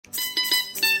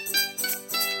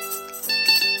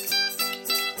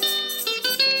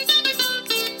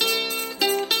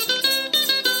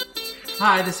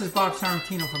Hi, this is Bob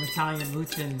Sorrentino from Italian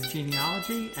Roots and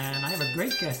Genealogy, and I have a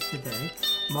great guest today,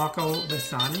 Marco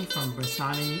Bersani from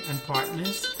Bersani and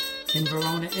Partners in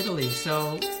Verona, Italy.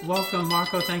 So welcome,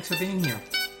 Marco. Thanks for being here.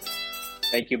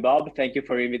 Thank you, Bob. Thank you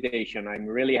for your invitation. I'm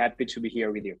really happy to be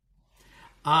here with you.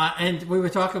 And we were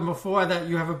talking before that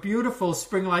you have a beautiful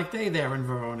spring-like day there in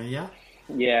Verona, yeah?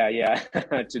 Yeah.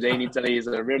 Today in Italy is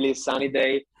a really sunny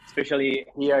day, especially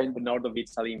here in the north of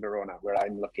Italy in Verona, where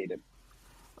I'm located.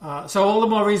 So all the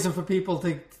more reason for people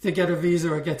to get a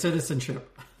visa or get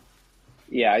citizenship.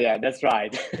 Yeah, that's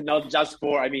right. Not just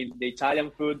for, the Italian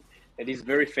food that is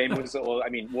very famous,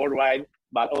 worldwide,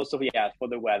 but also, for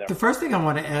the weather. The first thing I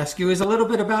want to ask you is a little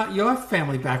bit about your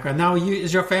family background. Now,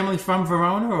 is your family from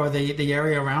Verona or the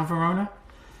area around Verona?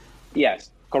 Yes,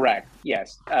 correct.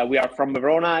 Yes, we are from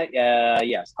Verona.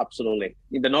 Yes, absolutely.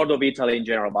 In the north of Italy in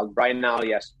general, but right now,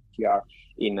 yes, we are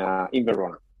in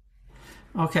Verona.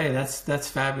 Okay, that's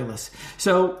fabulous.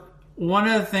 So one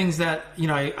of the things that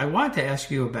I want to ask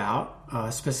you about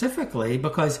specifically,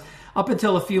 because up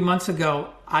until a few months ago,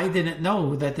 I didn't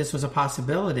know that this was a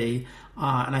possibility,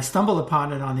 and I stumbled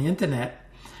upon it on the internet.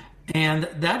 And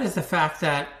that is the fact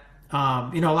that a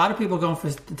lot of people are going for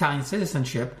Italian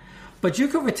citizenship, but you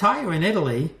could retire in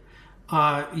Italy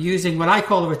using what I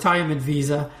call a retirement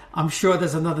visa. I'm sure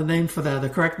there's another name for that, the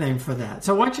correct name for that.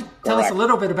 So why don't you tell us a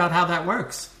little bit about how that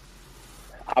works?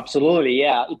 Absolutely,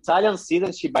 yeah. Italian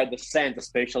citizenship by descent,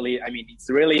 especially, it's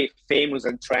really famous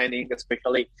and trending,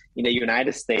 especially in the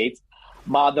United States.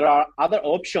 But there are other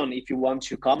options if you want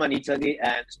to come in Italy,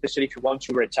 and especially if you want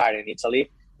to retire in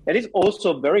Italy. That is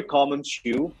also very common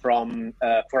too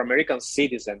for American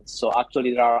citizens. So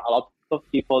actually, there are a lot of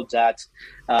people that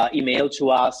email to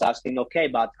us asking, okay,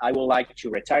 but I would like to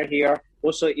retire here.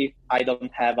 Also, if I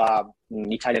don't have an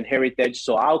Italian heritage,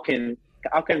 so how can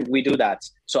we do that?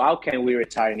 So how can we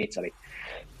retire in Italy?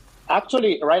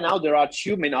 Actually, right now, there are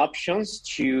two main options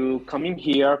to coming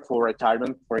here for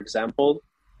retirement, for example.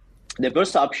 The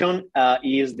first option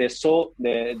is the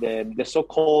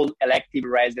so-called elective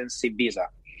residency visa.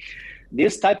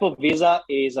 This type of visa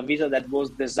is a visa that was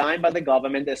designed by the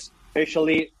government,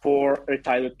 especially for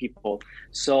retired people.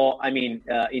 So, in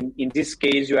this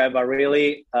case, you have a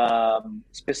really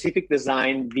specific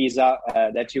design visa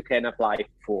that you can apply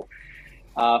for.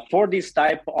 For this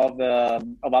type of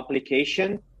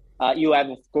application, you have,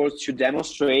 of course, to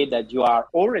demonstrate that you are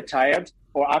all retired,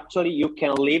 or actually you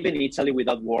can live in Italy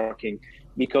without working.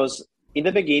 Because in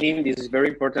the beginning, this is very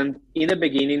important, in the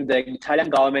beginning, the Italian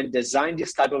government designed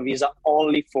this type of visa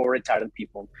only for retired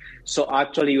people. So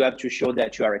actually you have to show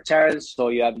that you are retired, so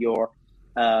you have your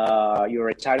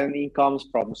retirement incomes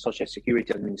from Social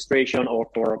Security Administration or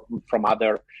from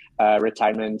other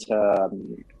retirement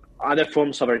other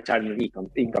forms of retirement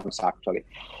incomes actually.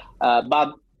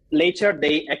 But later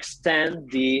they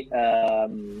extend the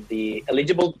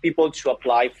eligible people to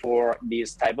apply for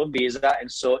this type of visa.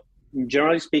 And so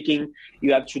generally speaking,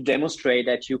 you have to demonstrate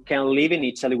that you can live in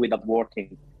Italy without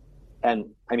working. And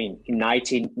in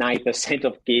 99%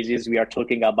 of cases, we are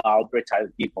talking about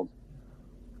retired people.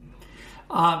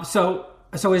 So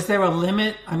is there a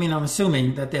limit? I'm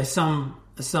assuming that there's some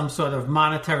sort of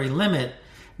monetary limit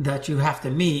that you have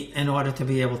to meet in order to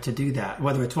be able to do that,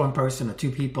 whether it's one person or two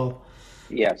people?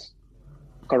 Yes,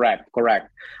 correct.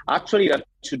 Actually, you have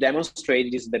to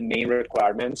demonstrate, this is the main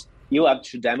requirement. You have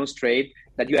to demonstrate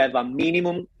that you have a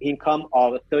minimum income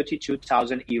of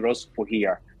 32,000 euros per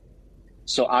year.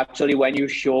 So actually, when you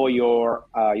show your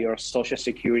Social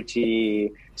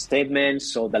Security statement,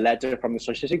 so the letter from the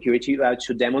Social Security, you have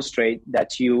to demonstrate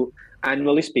that you,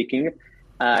 annually speaking,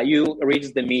 you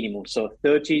reach the minimum. So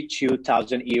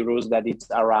 32,000 euros, that is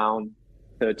around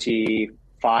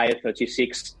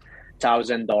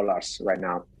 $36,000 right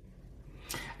now.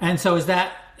 And so is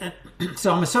that,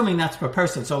 so I'm assuming that's per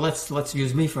person. So let's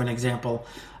use me for an example.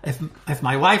 If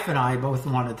my wife and I both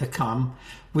wanted to come,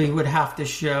 we would have to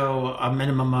show a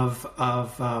minimum of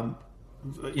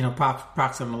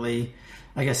approximately,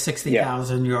 I guess,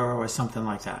 60,000 euro or something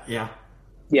like that. Yeah.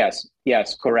 Yes,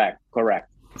 correct.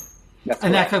 That's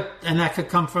and that could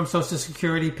come from Social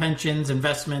Security, pensions,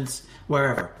 investments,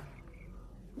 wherever.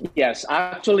 Yes,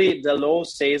 actually, the law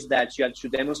says that you have to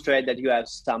demonstrate that you have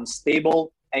some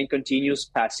stable and continuous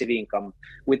passive income.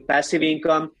 With passive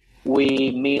income,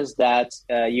 we means that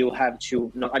you have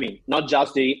to, not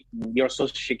just your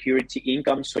Social Security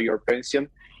income, so your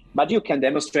pension, but you can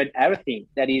demonstrate everything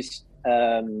that is,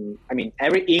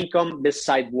 every income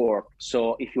beside work.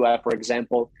 So if you have, for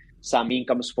example, some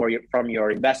incomes from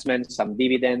your investments, some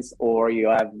dividends, or you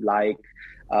have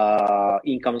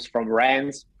incomes from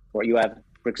rents, or you have,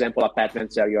 for example,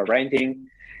 apartments that you're renting.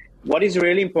 What is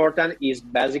really important is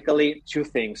basically two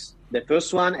things. The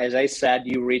first one, as I said,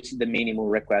 you reach the minimum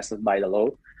requested by the law.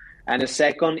 And the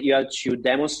second, you have to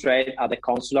demonstrate at the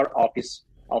consular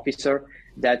officer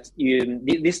that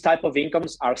these type of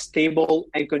incomes are stable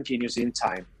and continuous in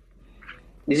time.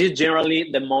 This is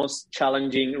generally the most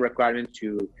challenging requirement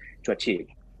to achieve.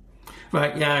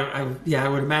 Right. Yeah. I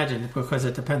would imagine, because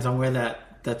it depends on where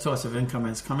that source of income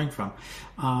is coming from.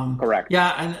 Correct.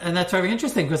 Yeah, and that's very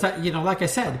interesting because, like I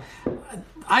said,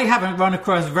 I haven't run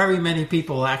across very many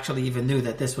people actually even knew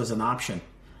that this was an option,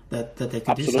 that they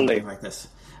could do something like this.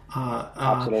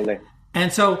 Absolutely.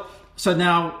 And so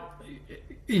now,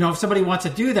 if somebody wants to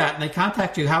do that and they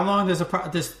contact you, how long does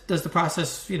the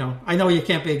process? I know you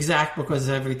can't be exact because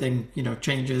everything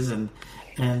changes and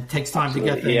takes time to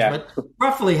get things. Yeah. But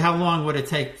roughly, how long would it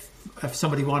take if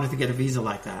somebody wanted to get a visa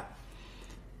like that?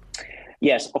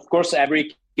 Yes, of course,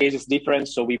 every case is different,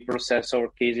 so we process our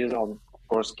cases on, of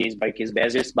course, case-by-case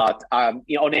basis. But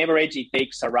on average, it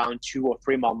takes around 2 or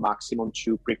 3 months maximum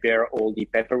to prepare all the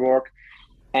paperwork.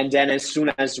 And then as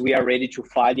soon as we are ready to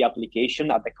file the application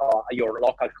at your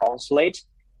local consulate,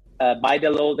 by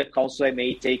the law, the consulate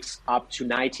may take up to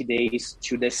 90 days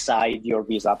to decide your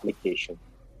visa application.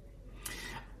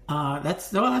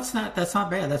 That's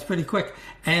not bad. That's pretty quick.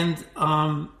 And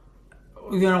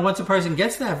once a person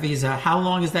gets that visa, how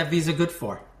long is that visa good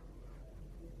for?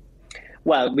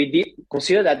 Well, we did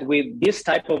consider that with this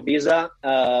type of visa,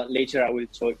 later I will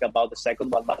talk about the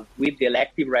second one, but with the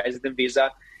elective resident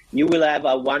visa, you will have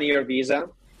a 1-year visa.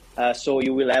 So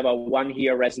you will have a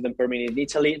 1-year resident permit in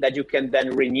Italy that you can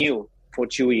then renew for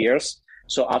 2 years.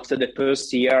 So after the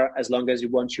first year, as long as you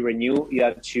want to renew, you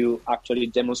have to actually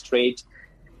demonstrate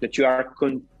that you are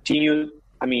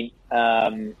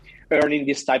earning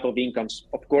this type of incomes.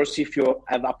 Of course, if you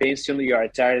have a pension, you are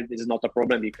retired, this is not a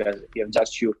problem because you have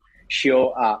just to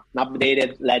show an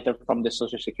updated letter from the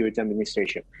Social Security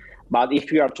Administration. But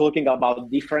if you are talking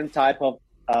about different type of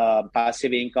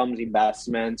passive incomes,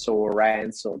 investments or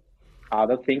rents or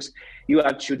other things, you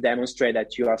have to demonstrate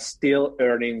that you are still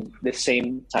earning the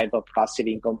same type of passive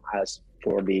income as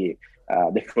for the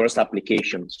first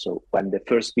application, so when the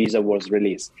first visa was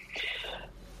released.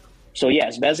 So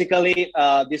yes, basically,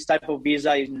 this type of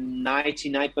visa is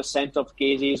 99% of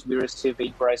cases we receive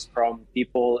interest from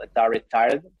people that are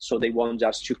retired. So they want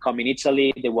just to come in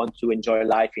Italy. They want to enjoy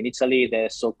life in Italy, the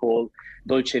so-called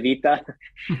dolce vita.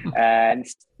 And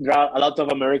there are a lot of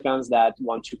Americans that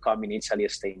want to come in Italy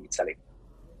and stay in Italy.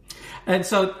 And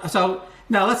so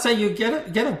now let's say you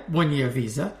get a 1-year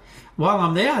visa. While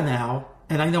I'm there now,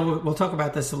 and I know we'll talk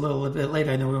about this a little bit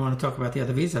later. I know we want to talk about the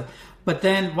other visa. But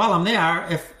then while I'm there,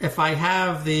 if I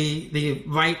have the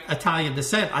right Italian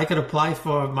descent, I could apply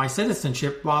for my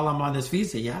citizenship while I'm on this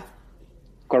visa, yeah?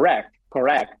 Correct.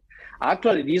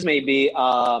 Actually, this may be,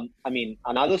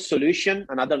 another solution,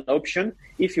 another option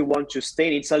if you want to stay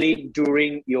in Italy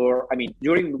during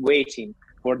waiting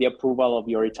for the approval of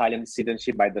your Italian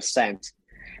citizenship by descent.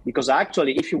 Because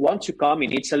actually, if you want to come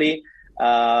in Italy,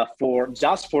 for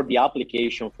the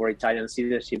application for Italian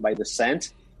citizenship by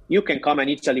descent, you can come in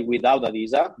Italy without a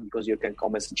visa because you can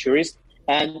come as a tourist.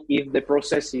 And if the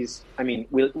process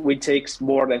will take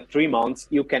more than 3 months,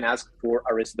 you can ask for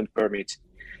a resident permit.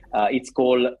 It's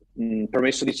called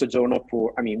permesso di soggiorno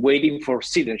waiting for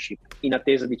citizenship, in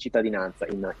attesa di cittadinanza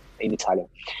in Italian.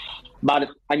 But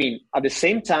at the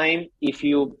same time, if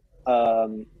you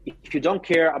don't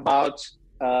care about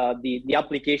the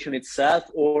application itself,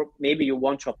 or maybe you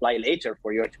want to apply later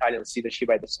for your Italian citizenship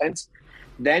by descent,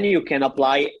 then you can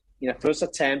apply in a first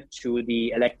attempt to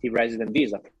the elective resident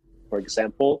visa, for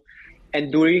example,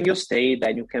 and during your stay,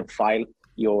 then you can file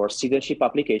your citizenship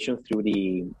application through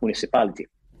the municipality.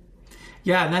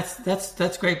 Yeah, and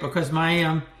that's great because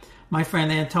my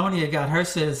friend Antonia got her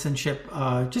citizenship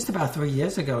just about 3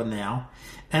 years ago now,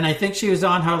 and I think she was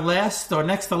on her last or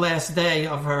next to last day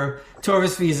of her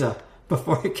tourist visa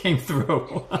before it came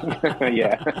through.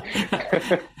 Yeah.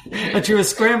 And she was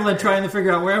scrambling, trying to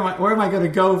figure out where am I going to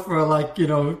go for a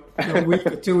week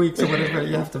or 2 weeks or whatever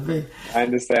you have to be. I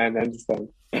understand.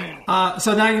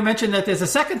 So now you mentioned that there's a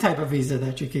second type of visa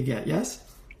that you could get, yes?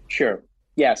 Sure.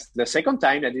 Yes. The second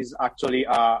time that is actually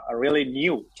a really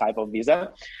new type of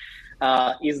visa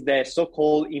is the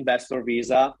so-called investor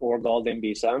visa or golden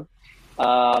visa.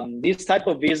 This type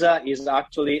of visa is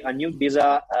actually a new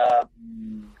visa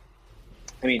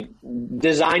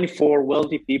designed for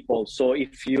wealthy people. So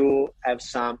if you have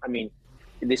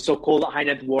the so-called high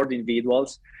net worth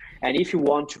individuals, and if you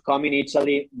want to come in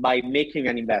Italy by making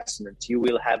an investment, you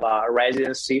will have a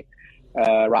residency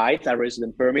right, a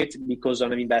resident permit, because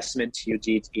of an investment you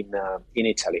did in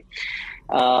Italy.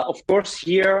 Of course,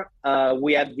 here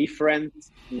we have different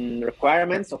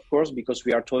requirements, of course, because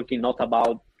we are talking not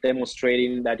about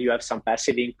demonstrating that you have some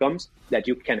passive incomes that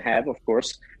you can have, of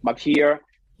course, but here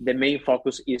the main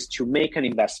focus is to make an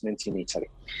investment in Italy.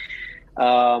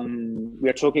 We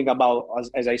are talking about,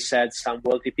 as I said, some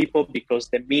wealthy people, because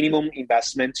the minimum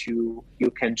investment you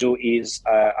can do is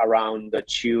around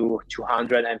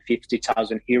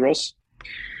 250,000 euros.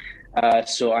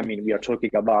 So, I mean, we are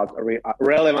talking about a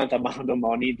relevant amount of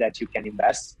money that you can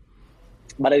invest.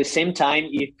 But at the same time,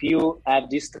 if you have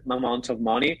this amount of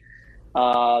money,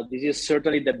 this is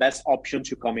certainly the best option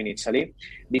to come in Italy,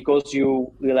 because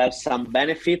you will have some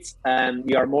benefits and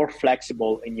you are more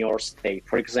flexible in your stay.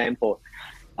 For example,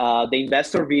 the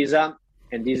investor visa,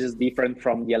 and this is different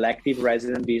from the elective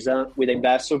resident visa. With the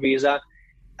investor visa,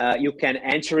 you can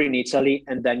enter in Italy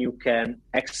and then you can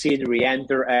exit,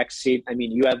 re-enter, exit. I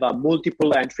mean, you have a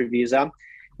multiple entry visa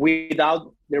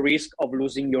without the risk of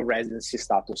losing your residency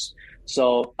status.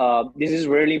 So this is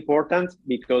really important,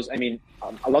 because, I mean,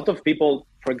 a lot of people,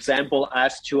 for example,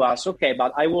 ask to us, okay,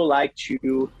 but I would like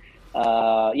to,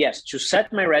 to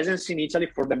set my residency in Italy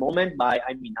for the moment, but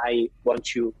I mean, I want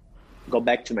to go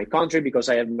back to my country because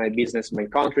I have my business in my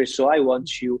country. So I want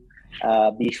to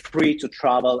be free to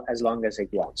travel as long as I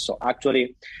want. So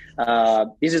actually,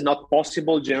 this is not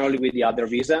possible generally with the other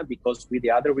visa, because with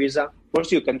the other visa, of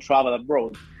course, you can travel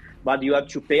abroad, but you have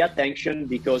to pay attention,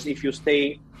 because if you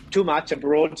stay too much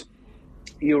abroad,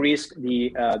 you risk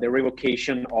the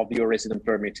revocation of your resident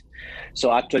permit.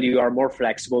 So actually, you are more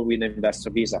flexible with the investor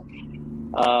visa.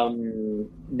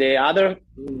 The other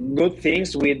good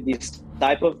things with this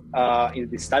type of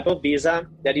visa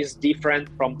that is different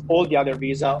from all the other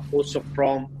visa, also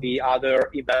from the other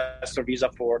investor visa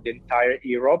for the entire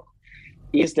Europe,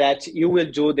 is that you will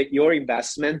do your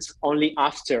investments only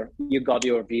after you got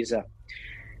your visa.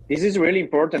 This is really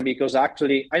important, because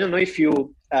actually, I don't know if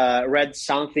you read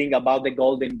something about the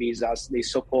golden visas, the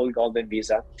so-called golden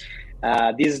visa.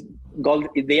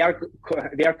 They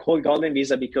are called golden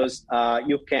visa because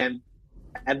you can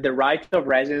have the right of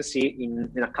residency in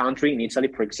a country, in Italy,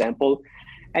 for example,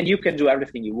 and you can do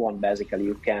everything you want. Basically,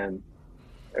 you can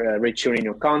return in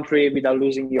your country without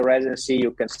losing your residency.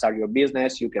 You can start your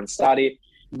business. You can study.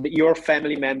 Your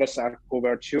family members are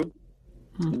covered too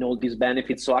in all these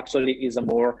benefits. So actually, is a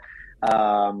more,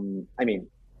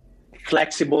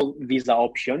 flexible visa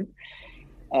option.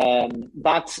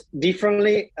 But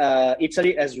differently,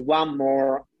 Italy has one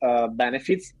more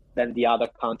benefits than the other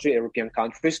European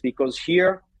countries, because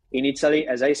here in Italy,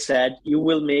 as I said, you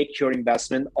will make your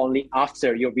investment only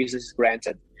after your visa is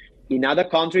granted. In other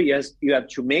countries, yes, you have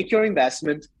to make your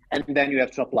investment and then you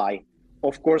have to apply.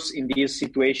 Of course, in this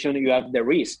situation, you have the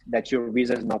risk that your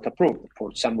visa is not approved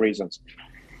for some reasons.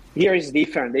 Here is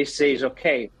different. They say,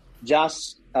 okay,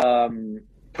 just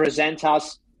present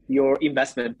us your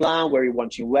investment plan, where you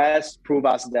want to invest, prove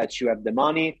us that you have the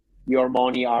money, your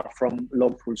money are from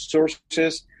lawful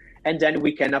sources, and then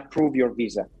we can approve your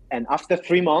visa. And after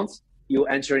 3 months, you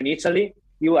enter in Italy,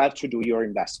 you have to do your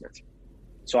investment.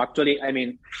 So actually,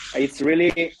 it's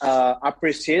really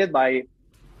appreciated by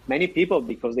many people,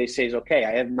 because they say, okay,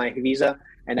 I have my visa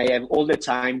and I have all the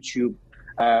time to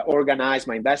organize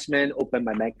my investment, open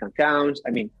my bank account.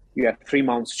 You have 3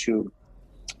 months to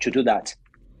do that.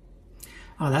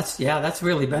 Oh, that's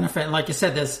really benefit. And like you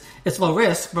said, it's low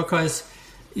risk, because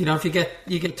if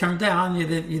you get turned down,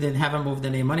 you haven't moved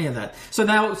any money in that. So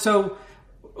now,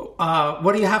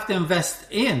 what do you have to invest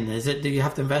in? Do you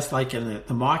have to invest like in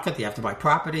the market? Do you have to buy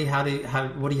property?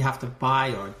 What do you have to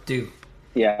buy or do?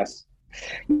 Yes.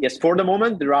 For the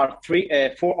moment, there are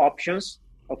 4 options.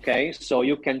 Okay, so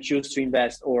you can choose to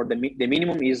invest, or the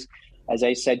minimum is, as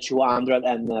I said,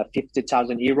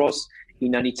 250,000 euros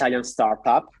in an Italian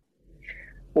startup.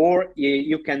 Or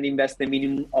you can invest the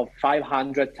minimum of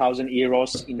 500,000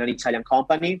 euros in an Italian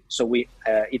company. So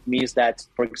it means that,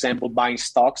 for example, buying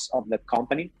stocks of that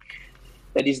company.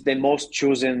 That is the most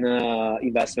chosen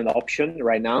investment option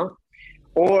right now.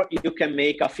 Or you can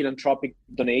make a philanthropic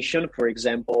donation, for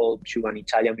example, to an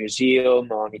Italian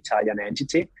museum or an Italian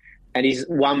entity, and it's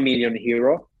 1 million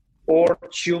euro, or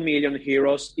 2 million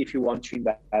euros if you want to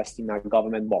invest in our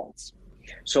government bonds.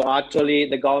 So actually,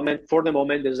 the government, for the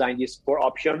moment, designed these 4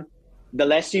 options. The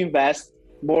less you invest,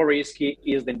 more risky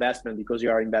is the investment, because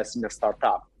you are investing in a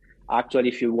startup. Actually,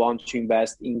 if you want to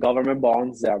invest in government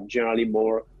bonds, they are generally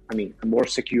a more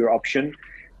secure option.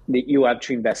 You have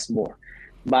to invest more.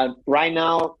 But right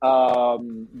now,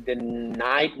 the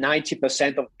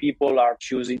 90% of people are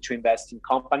choosing to invest in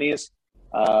companies.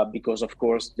 because of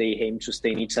course they aim to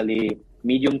stay in Italy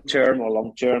medium term or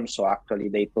long term. So actually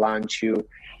they plan to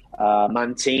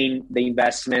maintain the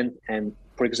investment, and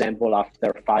for example,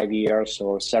 after 5 years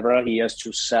or several years,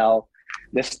 to sell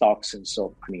the stocks. And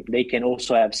so, I mean, they can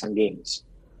also have some gains.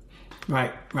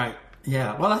 Right.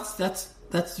 Yeah. Well,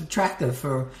 that's attractive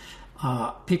for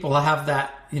people to have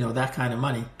that, that kind of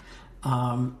money.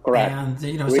 Correct. And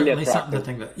really certainly attractive. something to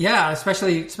think about. Yeah,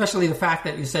 especially the fact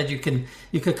that you said you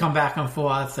could come back and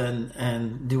forth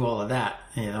and do all of that.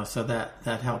 So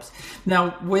that helps.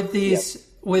 Now with these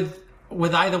with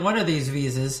either one of these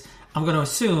visas, I'm going to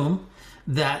assume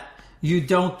that you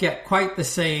don't get quite the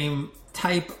same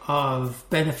type of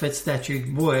benefits that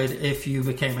you would if you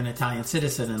became an Italian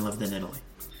citizen and lived in Italy.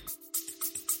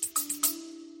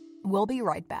 We'll be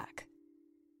right back.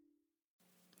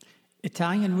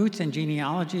 Italian Roots and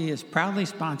Genealogy is proudly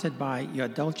sponsored by Your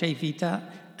Dolce Vita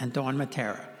and Dawn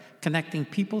Matera, connecting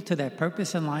people to their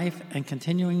purpose in life and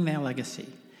continuing their legacy.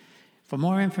 For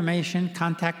more information,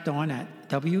 contact Dawn at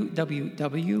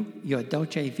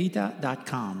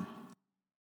www.yourdolcevita.com.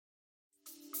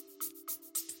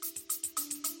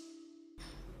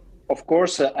 Of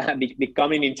course,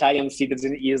 becoming an Italian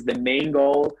citizen is the main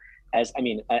goal.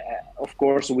 Of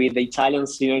course, with the Italian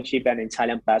citizenship and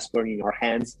Italian passport in your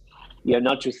hands, you have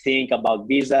not to think about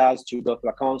visas, to go to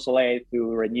a consulate,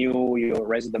 to renew your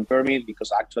resident permit,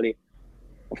 because actually,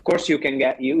 of course, you can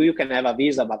have a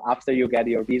visa, but after you get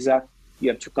your visa, you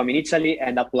have to come in Italy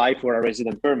and apply for a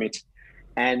resident permit.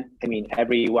 And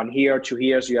every 1 year, 2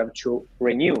 years, you have to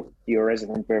renew your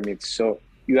resident permit. So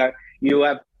you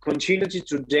have continuity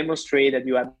to demonstrate that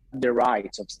you have the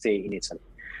right of staying in Italy.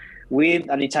 With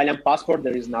an Italian passport,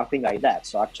 there is nothing like that.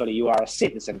 So actually, you are a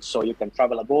citizen, so you can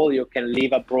travel abroad, you can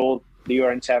live abroad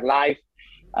your entire life.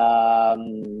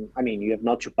 You have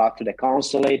not to pass to the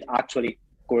consulate. Actually,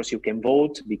 of course, you can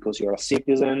vote because you're a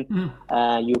citizen.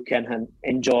 You can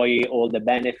enjoy all the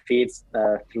benefits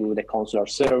through the consular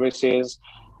services.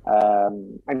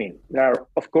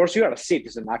 Of course, you are a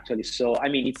citizen, actually. So,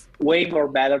 it's way more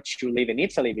better to live in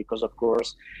Italy because, of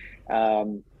course,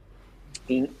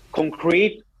 in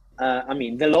concrete,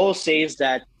 the law says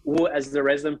that who has the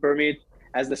resident permit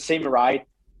has the same right,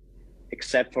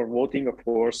 except for voting, of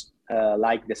course,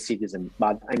 like the citizen.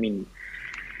 But,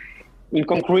 in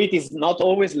concrete, it's not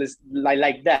always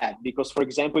like that because, for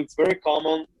example, it's very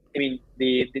common. The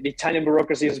Italian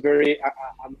bureaucracy is very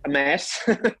a mess.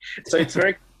 So it's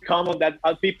very common that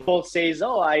people say,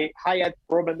 I had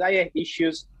problems, I had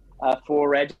issues for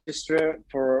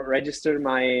register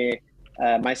my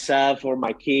myself or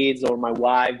my kids or my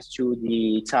wives to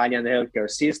the Italian healthcare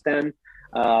system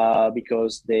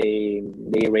because they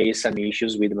raise some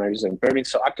issues with my resident permit.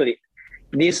 So actually,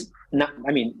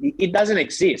 it doesn't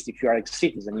exist if you are a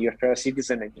citizen. If you're a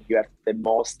citizen, and you have the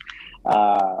most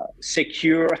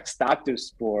secure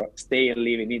status for stay and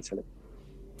live in Italy.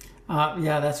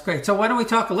 Yeah, that's great. So why don't we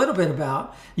talk a little bit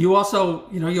about, you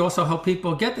also help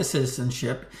people get the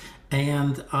citizenship.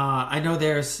 And I know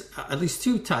there's at least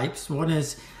two types. One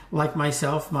is like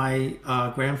myself, my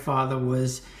grandfather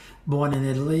was born in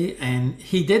Italy and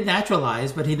he did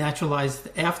naturalize, but he naturalized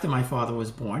after my father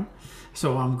was born.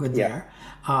 So I'm good there.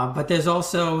 But there's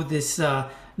also this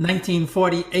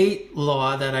 1948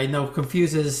 law that I know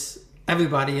confuses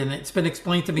everybody, and it's been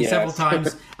explained to me several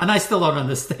times, and I still don't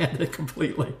understand it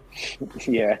completely.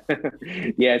 Yeah,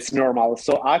 it's normal.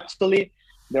 So actually,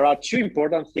 there are two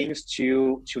important things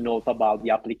to note about the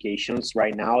applications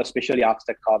right now, especially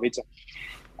after COVID.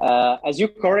 As you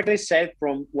correctly said,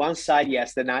 from one side,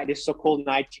 yes, the so-called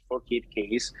 1948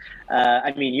 case.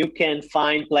 You can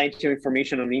find plenty of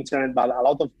information on the internet, but a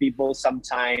lot of people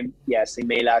sometimes,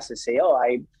 email us and say,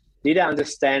 I didn't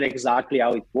understand exactly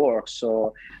how it works.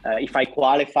 So if I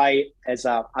qualify as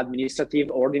an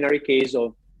administrative ordinary case, I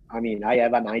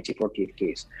have a 1948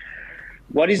 case.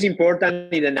 What is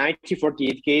important in the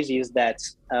 1948 case is that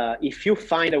if you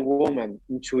find a woman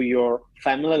into your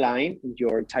family line,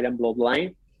 your Italian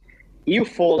bloodline, you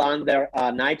fall under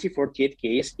a 1948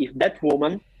 case if that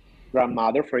woman,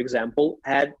 grandmother, for example,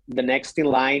 had the next in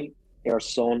line, her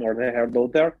son or her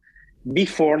daughter,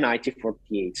 before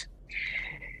 1948.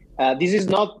 This is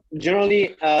not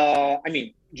generally,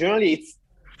 generally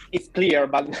it's clear,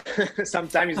 but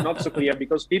sometimes it's not so clear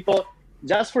because people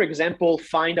just, for example,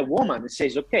 find a woman and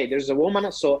says, okay, there's a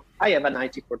woman, so I have a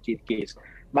 1948 case,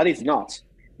 but it's not.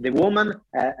 The woman,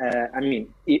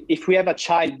 if we have a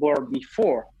child born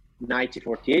before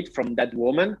 1948 from that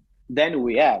woman, then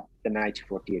we have the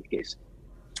 1948 case.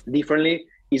 Differently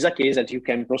is a case that you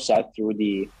can process through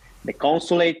the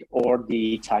consulate or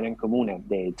the Italian comune,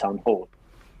 the town hall.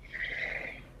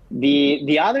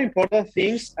 The other important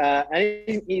things, I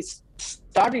think, is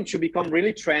starting to become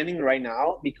really trending right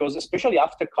now, because especially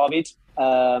after COVID,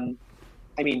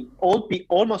 I mean,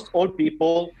 almost all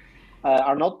people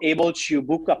are not able to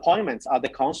book appointments at the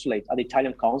consulate, at the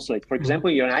Italian consulate. For example,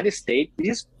 in the United States,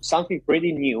 this is something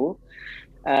pretty new.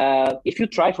 If you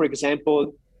try, for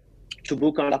example, to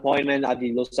book an appointment at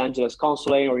the Los Angeles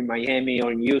consulate, or in Miami,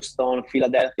 or in Houston,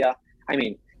 Philadelphia, I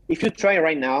mean, if you try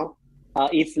right now,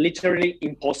 it's literally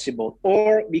impossible,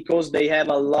 or because they have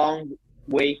a long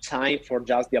wait time for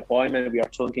just the appointment. We are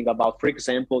talking about, for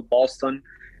example, Boston.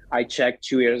 I checked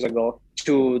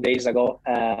 2 days ago.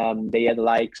 They had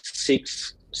like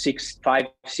 6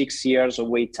 years of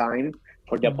wait time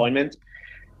for the appointment.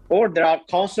 Or there are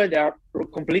consulates that are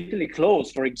completely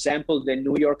closed. For example, the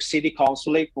New York City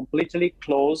consulate completely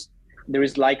closed. There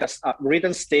is like a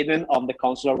written statement on the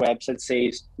consular website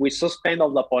says, we suspend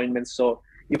all the appointments, so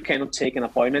you cannot take an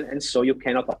appointment, and so you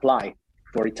cannot apply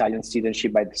for Italian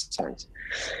citizenship by this time.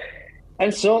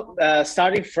 And so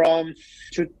starting from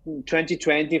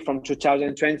 2020, from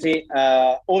 2020,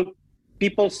 all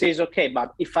people says, okay,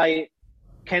 but if I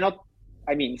cannot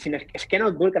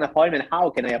book an appointment, how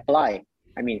can I apply?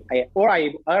 I mean, I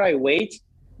wait,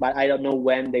 but I don't know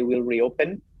when they will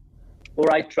reopen,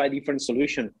 or I try different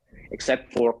solution,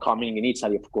 except for coming in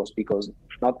Italy, of course, because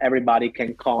not everybody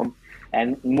can come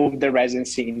and move the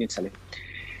residency in Italy.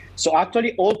 So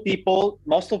actually,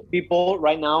 most of people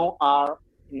right now are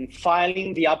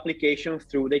filing the application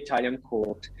through the Italian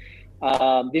court.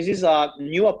 This is a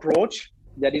new approach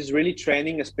that is really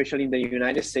trending, especially in the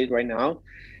United States right now.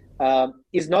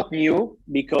 It's not new,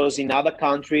 because in other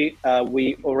countries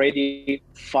we already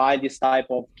filed this type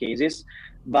of cases,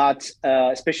 but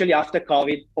especially after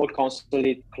COVID, all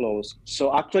consulates closed.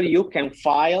 So actually, you can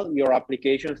file your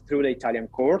application through the Italian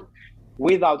court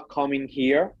without coming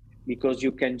here, because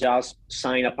you can just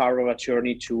sign a power of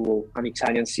attorney to an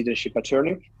Italian citizenship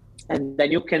attorney, and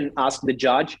then you can ask the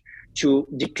judge to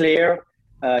declare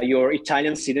your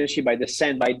Italian citizenship by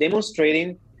descent, by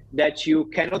demonstrating that you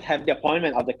cannot have the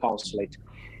appointment at the consulate,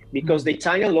 because the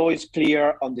Italian law is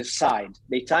clear on this side.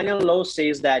 The Italian law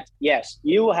says that, yes,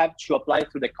 you have to apply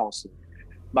through the consulate,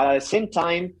 but at the same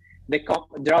time,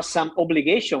 there are some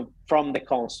obligation from the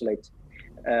consulate.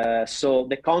 So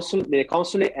the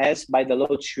consulate has, by the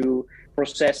law, to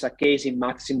process a case in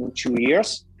maximum 2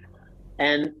 years,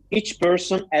 and each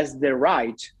person has the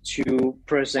right to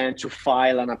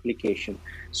file an application.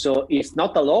 So it's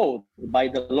not allowed by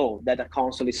the law that a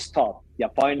consulate stop the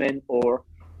appointment, or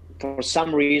for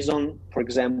some reason, for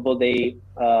example, they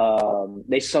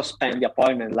suspend the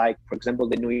appointment, like, for example,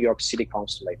 the New York City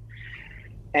consulate.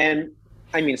 And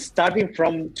I mean, starting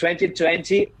from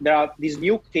 2020, there are these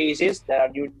new cases that are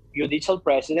new judicial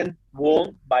precedent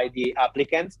won by the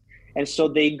applicants. And so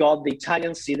they got the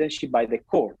Italian citizenship by the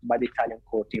Italian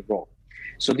court in Rome.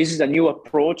 So this is a new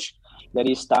approach that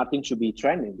is starting to be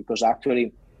trending, because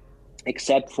actually,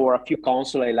 except for a few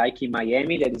consulates like in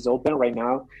Miami that is open right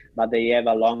now, but they have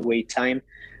a long wait time,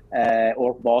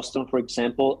 or Boston, for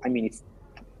example, I mean,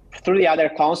 through the other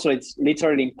consulates, it's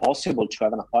literally impossible to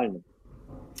have an appointment.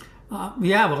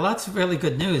 Yeah, well, that's really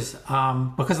good news,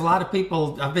 because a lot of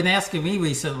people have been asking me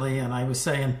recently, and I was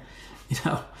saying,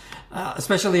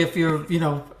 especially if you're,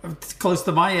 close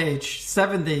to my age,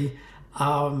 70,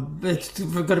 it's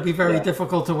going to be very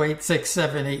difficult to wait 6,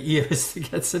 7, 8 years to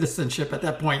get citizenship. At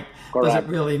that point, Correct. Does it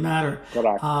really matter?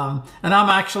 Correct. And I'm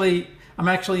actually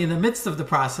in the midst of the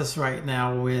process right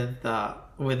now with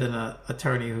an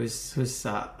attorney who's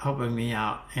helping me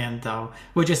out, and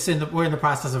we're in the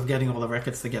process of getting all the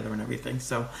records together and everything.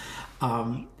 So,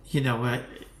 I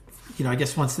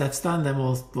guess once that's done, then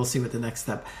we'll see what the next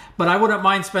step. But I wouldn't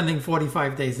mind spending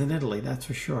 45 days in Italy, that's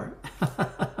for sure.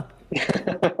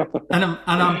 and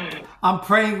I'm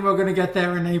praying we're going to get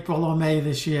there in April or May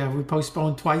this year. We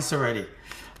postponed twice already.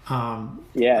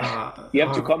 You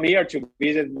have to come here to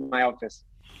visit my office.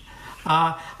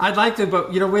 I'd like to,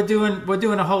 but we're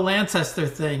doing a whole ancestor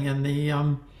thing, and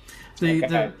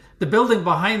the building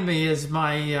behind me is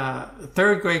my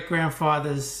third great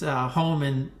grandfather's home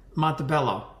in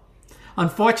Montebello.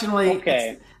 Unfortunately,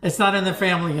 it's not in the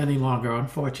family any longer.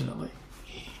 Unfortunately.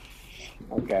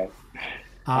 Okay.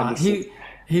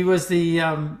 He was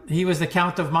the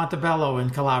Count of Montebello in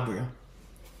Calabria.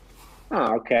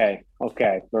 Oh, okay.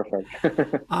 Okay, perfect.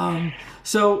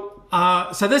 So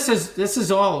this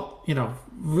is all,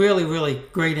 really, really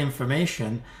great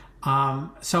information.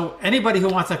 So anybody who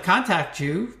wants to contact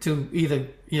you to either,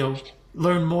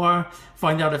 learn more,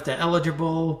 find out if they're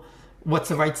eligible, what's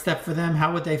the right step for them,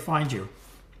 how would they find you?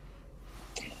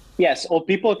 Yes, all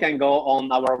people can go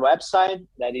on our website,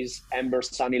 that is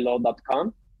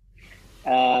ambersunnylaw.com.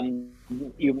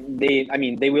 They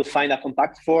will find a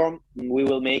contact form. We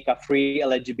will make a free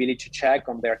eligibility check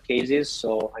on their cases.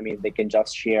 So, I mean, they can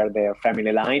just share their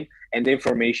family line and the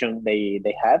information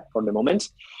they have for the moment.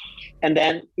 And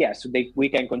then, we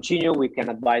can continue. We can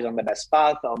advise on the best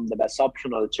path, on the best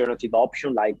option, alternative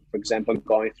option, like, for example,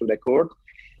 going through the court.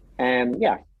 And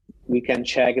we can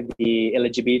check the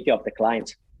eligibility of the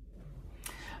client.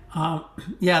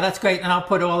 That's great. And I'll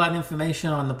put all that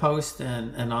information on the post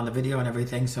and on the video and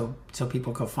everything so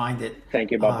people can find it.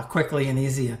 Thank you, Bob. Quickly and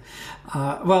easier.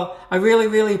 Well, I really,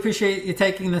 really appreciate you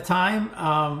taking the time.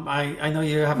 I know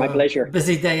you have My pleasure.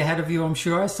 Busy day ahead of you, I'm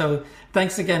sure. So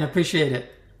thanks again. Appreciate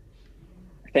it.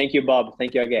 Thank you, Bob.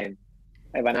 Thank you again.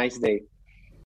 Have a nice day.